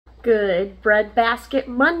Good Bread Basket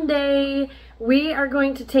Monday. We are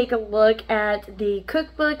going to take a look at the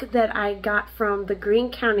cookbook that I got from the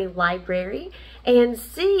Greene County Library and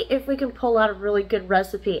see if we can pull out a really good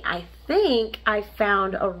recipe. I think I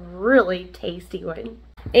found a really tasty one.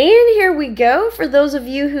 And here we go. For those of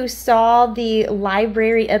you who saw the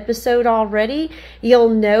library episode already, you'll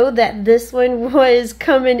know that this one was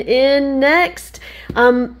coming in next.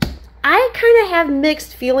 I kind of have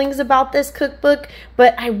mixed feelings about this cookbook,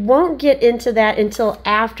 but I won't get into that until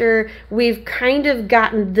after we've kind of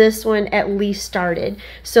gotten this one at least started.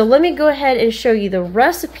 So let me go ahead and show you the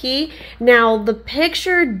recipe. Now, the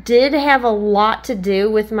picture did have a lot to do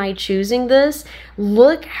with my choosing this.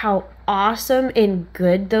 Look how awesome and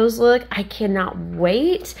good those look. I cannot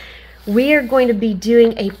wait. We are going to be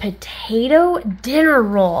doing a potato dinner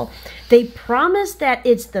roll. They promise that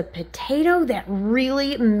it's the potato that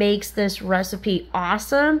really makes this recipe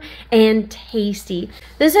awesome and tasty.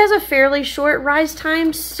 This has a fairly short rise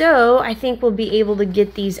time, so I think we'll be able to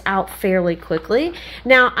get these out fairly quickly.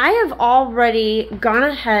 Now, I have already gone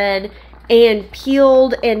ahead and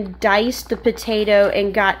peeled and diced the potato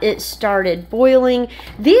and got it started boiling.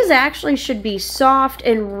 These actually should be soft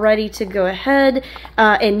and ready to go ahead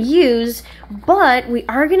and use, but we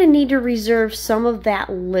are going to need to reserve some of that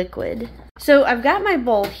liquid. So I've got my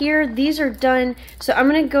bowl here. These are done. So I'm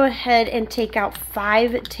going to go ahead and take out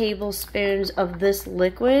 5 tablespoons of this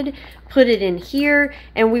liquid, put it in here,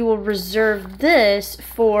 and we will reserve this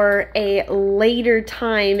for a later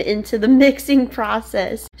time into the mixing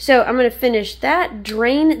process. So I'm going to finish that,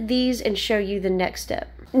 drain these, and show you the next step.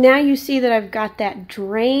 Now you see that I've got that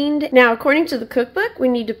drained. Now, according to the cookbook, we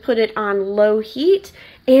need to put it on low heat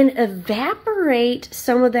and evaporate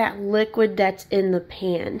some of that liquid that's in the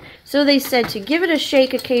pan. So they said to give it a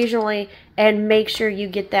shake occasionally and make sure you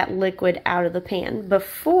get that liquid out of the pan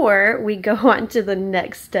before we go on to the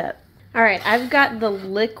next step. All right, I've got the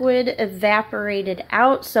liquid evaporated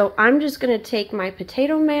out, so I'm just gonna take my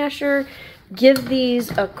potato masher, give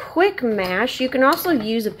these a quick mash. You can also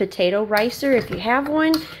use a potato ricer if you have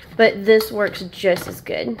one, but this works just as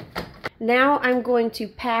good. Now I'm going to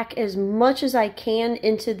pack as much as I can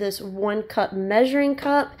into this 1 cup measuring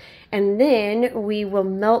cup, and then we will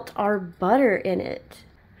melt our butter in it.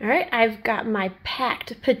 All right, I've got my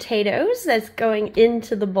packed potatoes that's going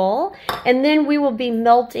into the bowl, and then we will be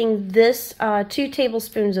melting this 2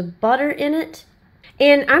 tablespoons of butter in it.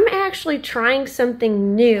 And I'm actually trying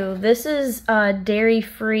something new. This is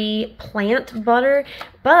dairy-free plant butter,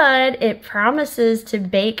 but it promises to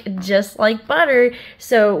bake just like butter,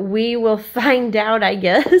 so we will find out, I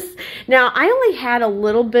guess. Now, I only had a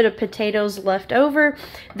little bit of potatoes left over.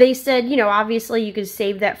 They said, you know, obviously you could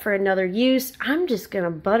save that for another use. I'm just gonna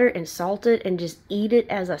butter and salt it and just eat it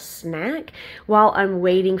as a snack while I'm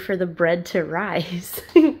waiting for the bread to rise.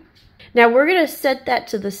 Now we're going to set that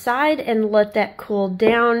to the side and let that cool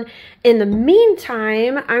down. In the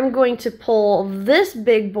meantime, I'm going to pull this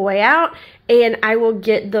big boy out and I will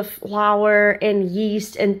get the flour and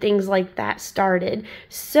yeast and things like that started.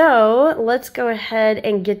 So let's go ahead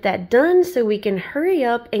and get that done so we can hurry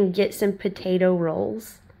up and get some potato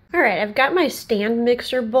rolls. All right, I've got my stand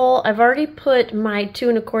mixer bowl. I've already put my 2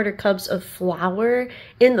 1/4 cups of flour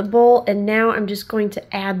in the bowl, and now I'm just going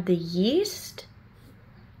to add the yeast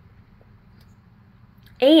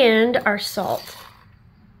and our salt.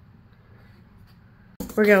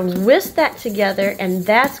 We're going to whisk that together, and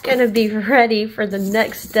that's going to be ready for the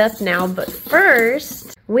next step now. But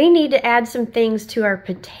first, we need to add some things to our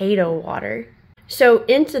potato water. So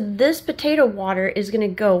into this potato water is going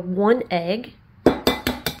to go 1 egg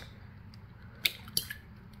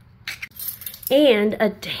and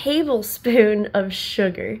a tablespoon of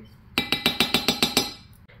sugar.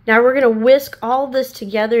 Now we're going to whisk all this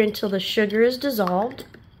together until the sugar is dissolved.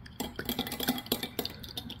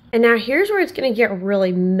 And now here's where it's going to get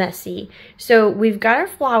really messy. So we've got our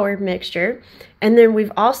flour mixture, and then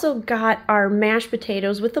we've also got our mashed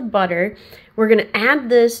potatoes with the butter. We're going to add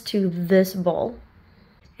this to this bowl.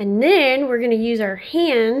 And then we're going to use our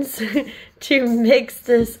hands to mix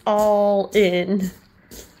this all in.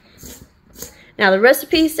 Now the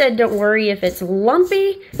recipe said don't worry if it's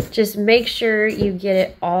lumpy, just make sure you get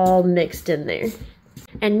it all mixed in there.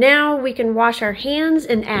 And now we can wash our hands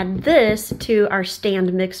and add this to our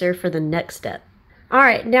stand mixer for the next step. All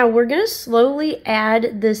right, now we're gonna slowly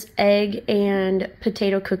add this egg and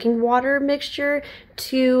potato cooking water mixture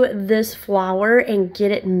to this flour and get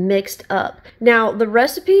it mixed up. Now, the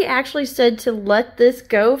recipe actually said to let this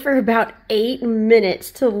go for about 8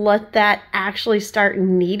 minutes to let that actually start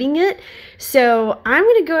kneading it. So I'm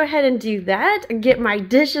gonna go ahead and do that and get my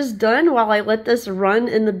dishes done while I let this run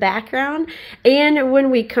in the background. And when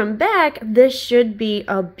we come back, this should be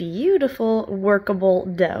a beautiful workable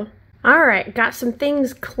dough. All right, got some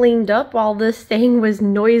things cleaned up while this thing was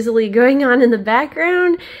noisily going on in the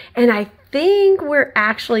background, and I think we're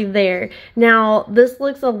actually there. Now, this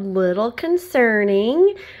looks a little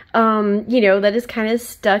concerning, you know, that is kind of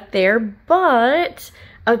stuck there, but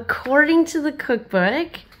according to the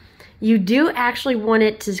cookbook, you do actually want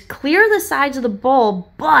it to clear the sides of the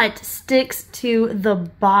bowl, but sticks to the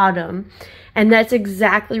bottom. And that's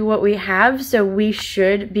exactly what we have, so we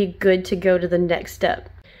should be good to go to the next step.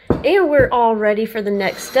 And we're all ready for the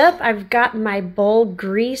next step. I've got my bowl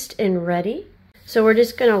greased and ready. So we're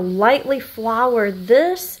just gonna lightly flour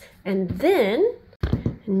this and then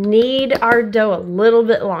knead our dough a little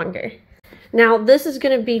bit longer. Now this is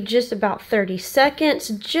gonna be just about 30 seconds,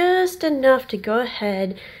 just enough to go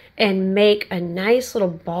ahead and make a nice little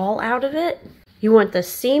ball out of it. You want the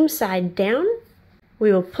seam side down.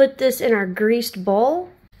 We will put this in our greased bowl,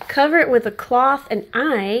 cover it with a cloth, and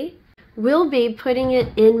I will be putting it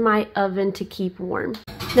in my oven to keep warm.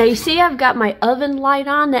 Now you see I've got my oven light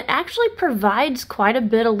on that actually provides quite a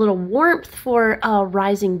bit of little warmth for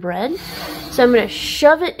rising bread. So I'm going to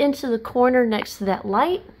shove it into the corner next to that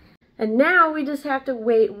light. And now we just have to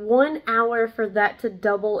wait 1 hour for that to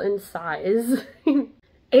double in size.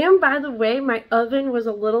 And by the way, my oven was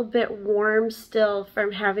a little bit warm still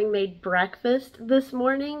from having made breakfast this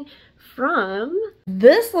morning from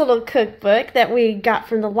this little cookbook that we got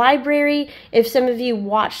from the library. If some of you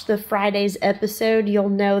watched the Friday's episode, you'll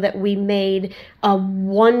know that we made a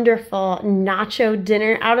wonderful nacho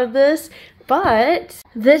dinner out of this. But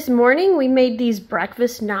this morning we made these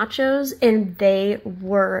breakfast nachos and they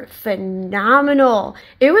were phenomenal.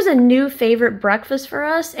 It was a new favorite breakfast for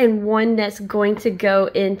us and one that's going to go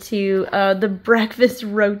into the breakfast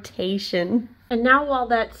rotation. And now while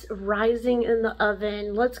that's rising in the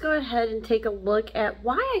oven, let's go ahead and take a look at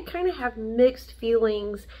why I kind of have mixed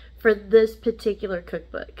feelings for this particular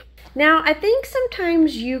cookbook. Now, I think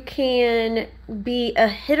sometimes you can be a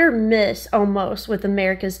hit or miss almost with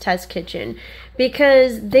America's Test Kitchen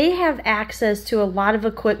because they have access to a lot of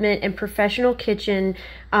equipment and professional kitchen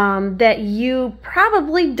that you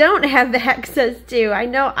probably don't have access to. I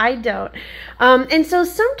know I don't. And so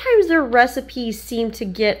sometimes their recipes seem to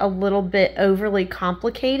get a little bit overly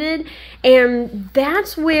complicated, and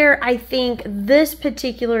that's where I think this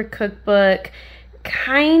particular cookbook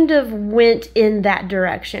kind of went in that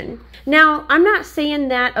direction. Now, I'm not saying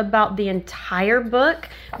that about the entire book.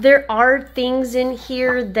 There are things in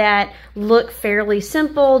here that look fairly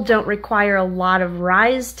simple, don't require a lot of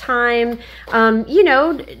rise time, you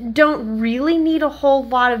know, don't really need a whole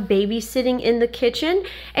lot of babysitting in the kitchen.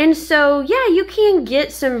 And so, yeah, you can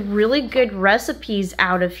get some really good recipes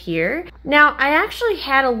out of here. Now, I actually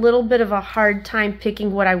had a little bit of a hard time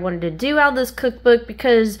picking what I wanted to do out of this cookbook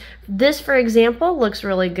because this, for example, looks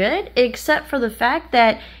really good, except for the fact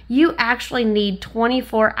that you actually need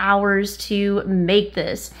 24 hours to make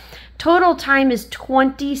this. Total time is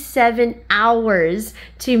 27 hours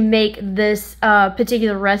to make this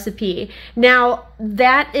particular recipe. Now,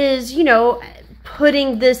 that is, you know,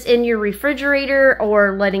 putting this in your refrigerator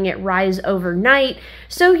or letting it rise overnight.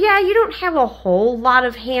 So yeah, you don't have a whole lot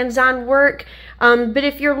of hands-on work. But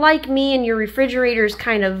if you're like me and your refrigerator is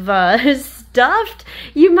kind of stuffed,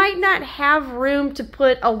 you might not have room to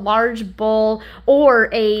put a large bowl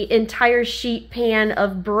or an entire sheet pan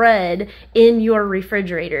of bread in your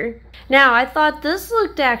refrigerator. Now, I thought this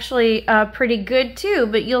looked actually pretty good too,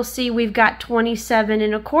 but you'll see we've got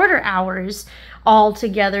 27¼ hours all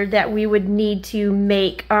together that we would need to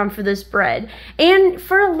make for this bread. And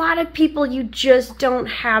for a lot of people, you just don't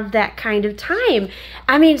have that kind of time.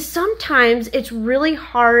 I mean, sometimes it's really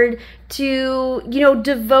hard to, you know,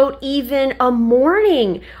 devote even a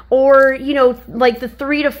morning or, you know, like the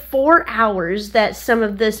 3 to 4 hours that some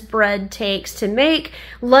of this bread takes to make,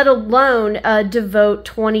 let alone devote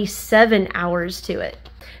 27 hours to it.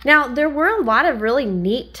 Now, there were a lot of really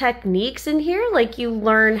neat techniques in here, like you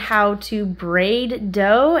learn how to braid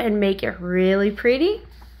dough and make it really pretty.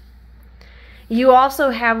 You also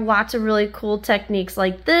have lots of really cool techniques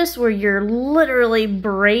like this where you're literally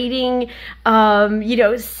braiding, you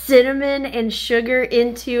know, cinnamon and sugar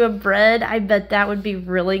into a bread. I bet that would be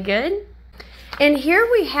really good. And here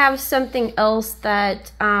we have something else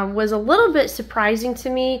that was a little bit surprising to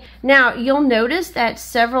me. Now, you'll notice that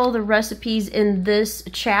several of the recipes in this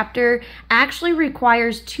chapter actually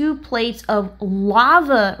requires 2 plates of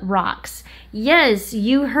lava rocks. Yes,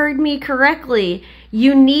 you heard me correctly.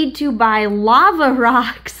 You need to buy lava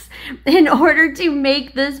rocks in order to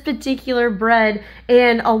make this particular bread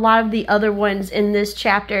and a lot of the other ones in this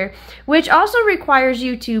chapter, which also requires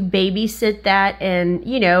you to babysit that and,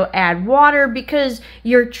 you know, add water because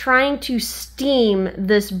you're trying to steam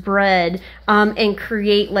this bread and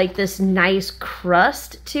create like this nice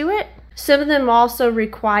crust to it. Some of them also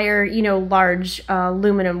require, you know, large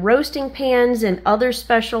aluminum roasting pans and other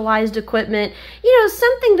specialized equipment, you know,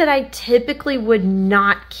 something that I typically would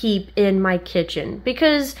not keep in my kitchen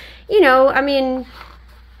because, you know, I mean,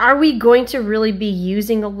 are we going to really be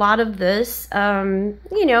using a lot of this,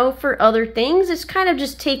 you know, for other things? It's kind of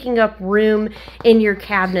just taking up room in your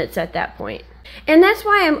cabinets at that point. And that's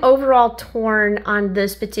why I'm overall torn on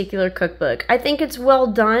this particular cookbook. I think it's well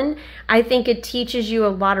done. I think it teaches you a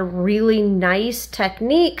lot of really nice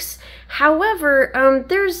techniques. However,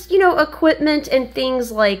 there's, you know, equipment and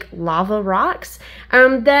things like lava rocks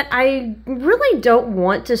that I really don't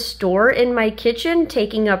want to store in my kitchen,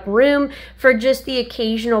 taking up room for just the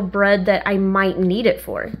occasional bread that I might need it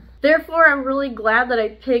for. Therefore, I'm really glad that I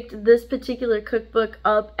picked this particular cookbook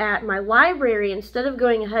up at my library instead of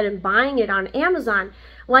going ahead and buying it on Amazon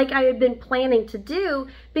like I had been planning to do,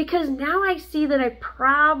 because now I see that I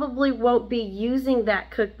probably won't be using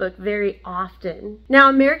that cookbook very often. Now,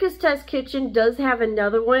 America's Test Kitchen does have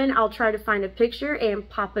another one. I'll try to find a picture and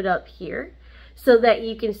pop it up here so that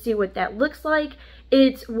you can see what that looks like.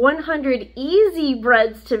 It's 100 easy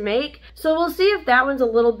breads to make, so we'll see if that one's a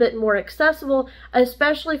little bit more accessible,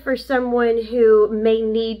 especially for someone who may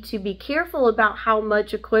need to be careful about how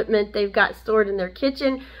much equipment they've got stored in their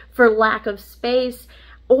kitchen for lack of space,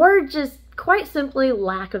 or just quite simply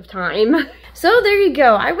lack of time. So there you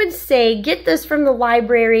go. I would say get this from the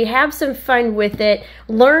library, have some fun with it,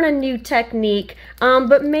 learn a new technique,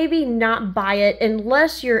 but maybe not buy it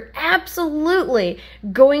unless you're absolutely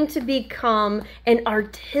going to become an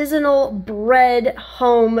artisanal bread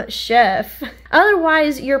home chef.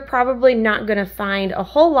 Otherwise, you're probably not going to find a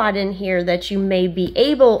whole lot in here that you may be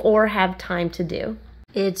able or have time to do.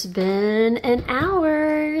 It's been an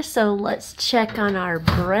hour, so let's check on our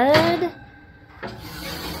bread.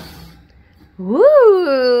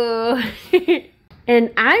 Woo!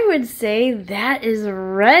 And I would say that is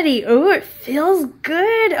ready. Oh, it feels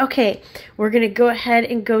good. Okay, we're gonna go ahead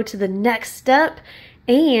and go to the next step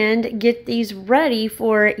and get these ready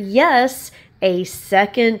for, yes, a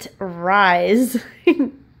second rise.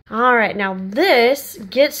 All right, now this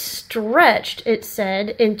gets stretched, it said,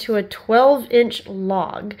 into a 12-inch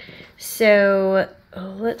log. So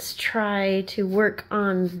let's try to work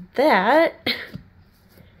on that.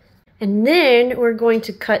 And then we're going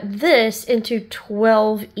to cut this into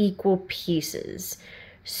 12 equal pieces.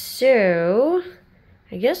 So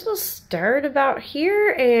I guess we'll start about here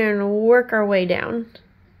and work our way down.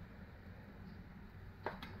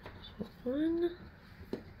 One.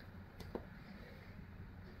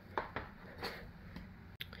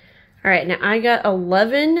 All right, now I got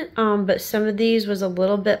 11, but some of these was a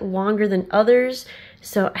little bit longer than others.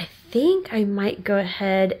 So I think I might go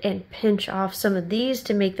ahead and pinch off some of these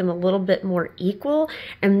to make them a little bit more equal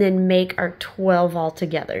and then make our 12 all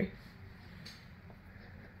together.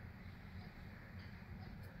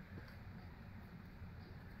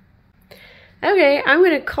 Okay, I'm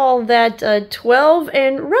going to call that 12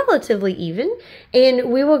 and relatively even.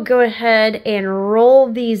 And we will go ahead and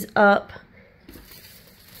roll these up.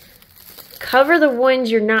 Cover the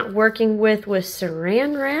ones you're not working with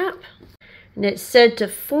saran wrap. And it said to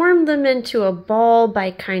form them into a ball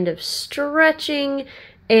by kind of stretching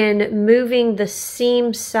and moving the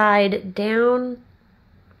seam side down.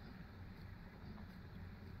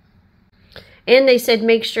 And they said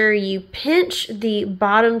make sure you pinch the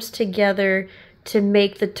bottoms together to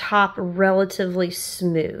make the top relatively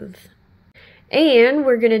smooth. And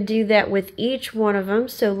we're going to do that with each one of them.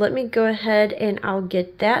 So let me go ahead and I'll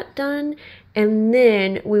get that done. And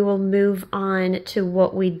then we will move on to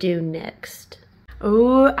what we do next.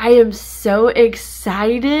 Oh, I am so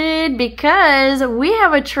excited because we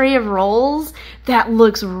have a tray of rolls that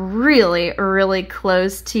looks really, really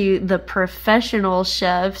close to the professional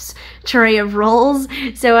chef's tray of rolls.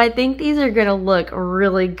 So I think these are going to look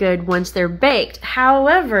really good once they're baked.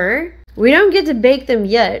 However, We don't get to bake them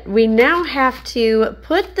yet. We now have to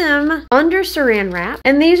put them under saran wrap,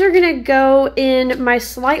 and these are gonna go in my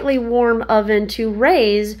slightly warm oven to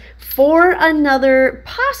raise for another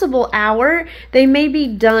possible hour. They may be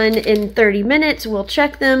done in 30 minutes. We'll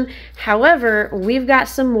check them. However, we've got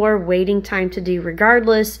some more waiting time to do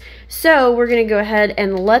regardless. So we're gonna go ahead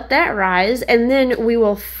and let that rise, and then we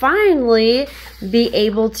will finally be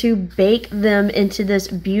able to bake them into this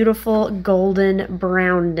beautiful golden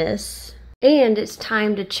brownness. And it's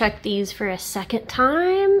time to check these for a second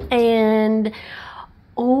time, and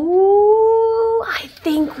oh, I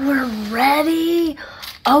think we're ready.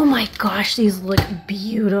 Oh my gosh, these look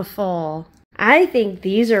beautiful. I think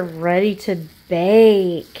these are ready to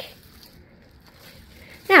bake.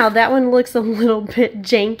 Now that one looks a little bit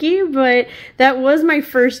janky, but that was my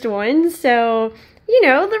first one, so you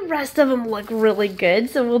know, the rest of them look really good,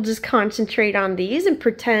 so we'll just concentrate on these and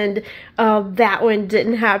pretend that one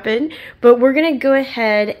didn't happen. But we're gonna go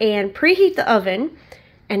ahead and preheat the oven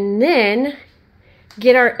and then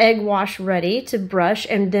get our egg wash ready to brush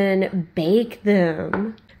and then bake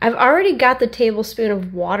them. I've already got the tablespoon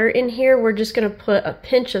of water in here. We're just gonna put a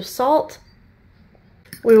pinch of salt.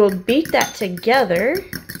 We will beat that together.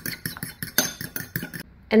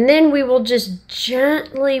 And then we will just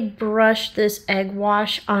gently brush this egg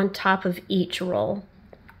wash on top of each roll.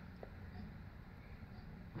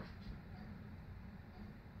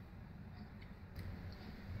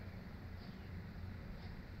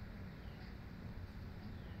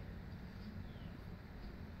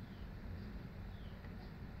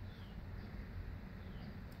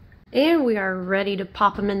 And we are ready to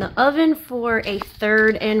pop them in the oven for a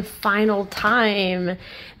third and final time.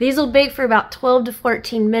 These will bake for about 12 to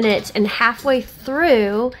 14 minutes, and halfway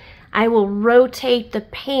through, I will rotate the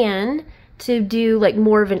pan to do like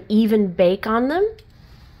more of an even bake on them.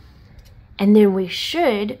 And then we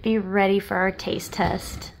should be ready for our taste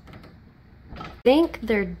test. I think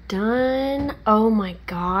they're done. Oh my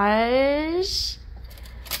gosh.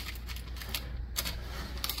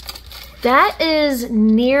 That is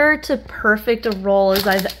near to perfect a roll as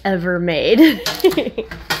I've ever made.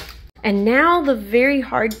 And now the very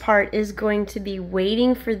hard part is going to be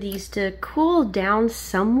waiting for these to cool down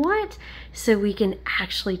somewhat so we can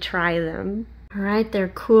actually try them. All right, they're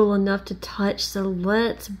cool enough to touch, so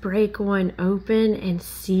let's break one open and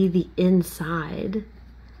see the inside.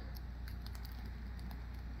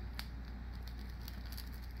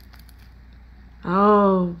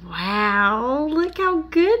 Oh, wow, look how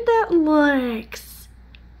good that looks.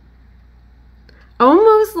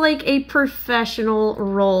 Almost like a professional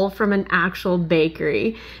roll from an actual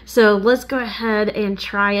bakery. So let's go ahead and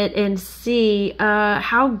try it and see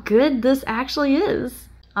how good this actually is.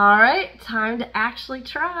 All right, time to actually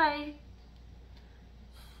try.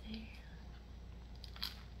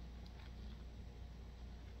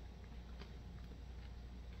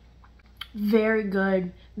 Very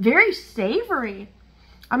good. Very savory.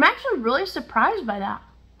 I'm actually really surprised by that.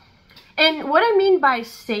 And what I mean by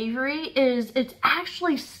savory is it's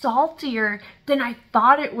actually saltier than I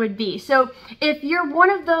thought it would be. So if you're one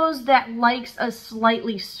of those that likes a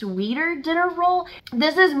slightly sweeter dinner roll,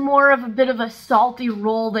 this is more of a bit of a salty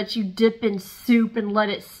roll that you dip in soup and let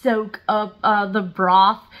it soak up the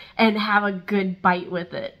broth and have a good bite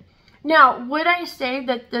with it. Now, would I say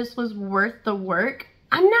that this was worth the work?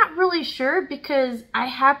 I'm not really sure because I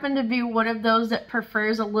happen to be one of those that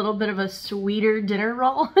prefers a little bit of a sweeter dinner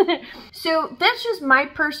roll. So that's just my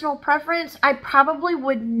personal preference. I probably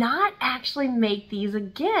would not actually make these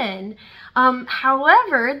again.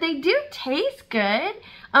 However, they do taste good.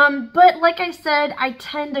 But like I said, I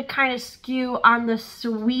tend to kind of skew on the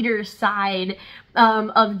sweeter side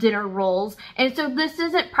of dinner rolls. And so this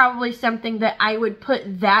isn't probably something that I would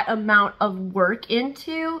put that amount of work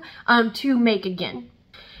into to make again.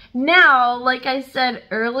 Now, like I said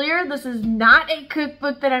earlier, this is not a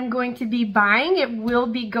cookbook that I'm going to be buying. It will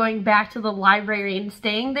be going back to the library and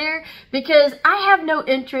staying there because I have no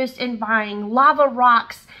interest in buying lava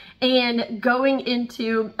rocks and going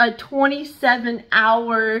into a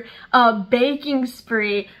 27-hour baking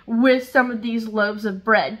spree with some of these loaves of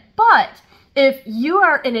bread. But if you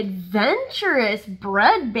are an adventurous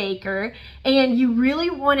bread baker and you really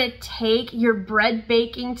want to take your bread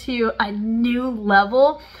baking to a new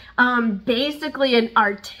level, basically an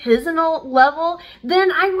artisanal level,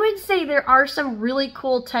 then I would say there are some really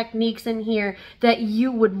cool techniques in here that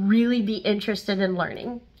you would really be interested in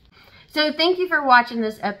learning. So thank you for watching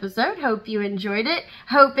this episode. Hope you enjoyed it.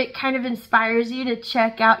 Hope it kind of inspires you to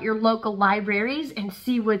check out your local libraries and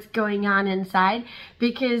see what's going on inside,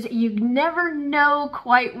 because you never know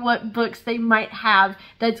quite what books they might have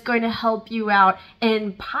that's going to help you out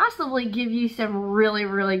and possibly give you some really,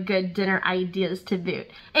 really good dinner ideas to boot.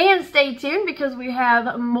 And stay tuned because we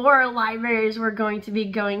have more libraries we're going to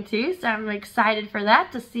be going to, so I'm excited for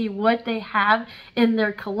that, to see what they have in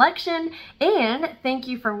their collection. And thank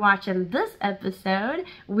you for watching this episode.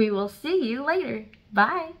 We will see you later.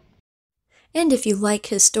 Bye. And if you like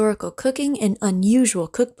historical cooking and unusual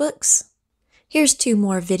cookbooks, here's 2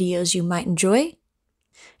 more videos you might enjoy.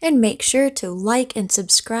 And make sure to like and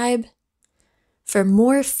subscribe for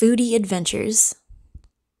more foodie adventures.